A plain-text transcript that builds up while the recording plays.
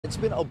It's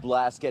been a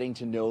blast getting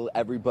to know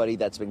everybody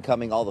that's been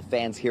coming, all the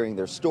fans hearing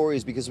their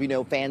stories, because we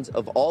know fans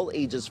of all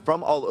ages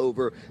from all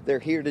over. They're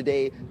here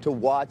today to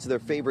watch their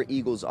favorite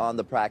Eagles on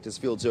the practice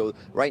field. So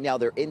right now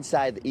they're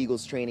inside the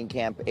Eagles training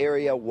camp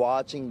area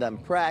watching them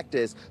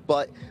practice.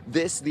 But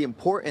the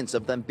importance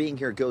of them being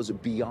here goes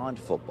beyond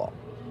football.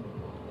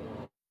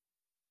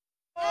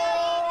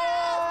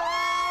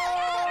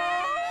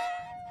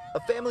 A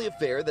family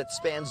affair that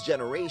spans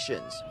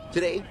generations.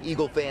 Today,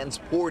 Eagle fans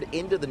poured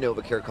into the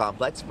NovaCare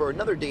complex for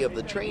another day of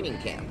the training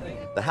camp.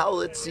 The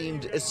Howletts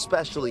seemed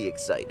especially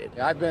excited.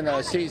 I've been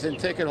a season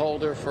ticket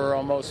holder for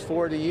almost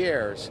 40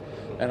 years,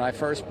 and I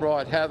first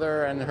brought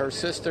Heather and her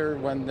sister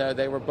when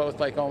they were both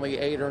like only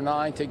 8 or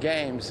 9 to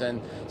games and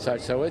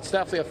such, so it's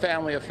definitely a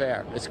family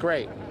affair. It's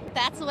great.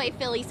 That's the way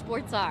Philly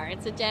sports are.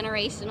 It's a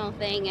generational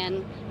thing,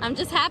 and I'm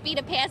just happy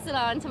to pass it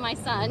on to my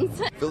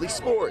sons. Philly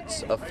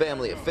sports, a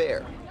family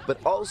affair, but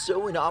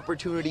also an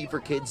opportunity for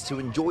kids to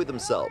enjoy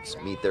themselves,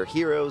 meet their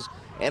heroes,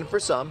 and for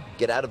some,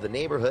 get out of the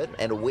neighborhood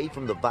and away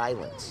from the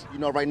violence. You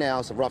know, right now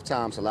it's a rough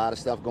time. It's a lot of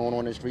stuff going on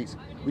in the streets.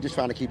 We're just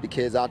trying to keep the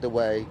kids out the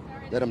way,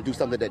 let them do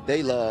something that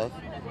they love,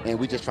 and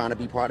we're just trying to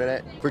be part of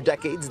that. For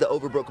decades, the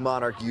Overbrook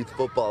Monarch Youth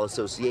Football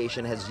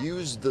Association has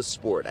used the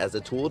sport as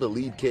a tool to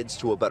lead kids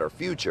to a better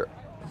future.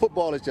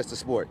 Football is just a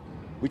sport.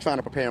 We're trying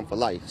to prepare them for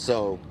life.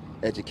 So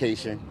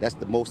education, that's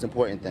the most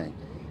important thing.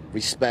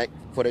 Respect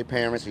for their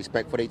parents,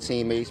 respect for their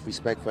teammates,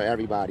 respect for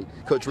everybody.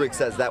 Coach Rick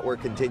says that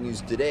work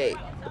continues today,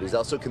 but he's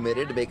also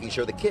committed to making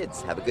sure the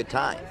kids have a good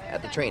time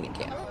at the training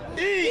camp.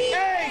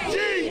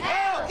 E-A-G-L-E-S,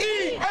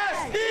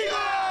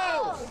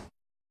 Eagles!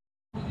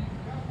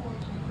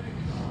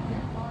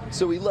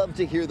 So we love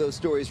to hear those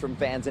stories from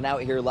fans, and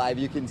out here live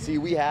you can see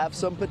we have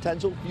some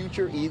potential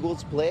future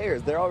Eagles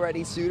players. They're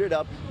already suited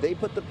up. They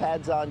put the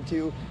pads on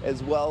too,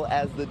 as well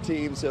as the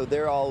team, so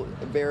they're all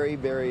very,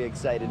 very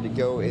excited to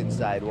go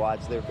inside,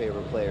 watch their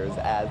favorite players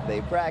as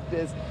they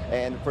practice.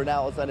 And for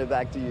now, I'll send it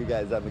back to you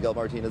guys. I'm Miguel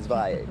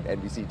Martinez-Valle,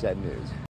 NBC10 News.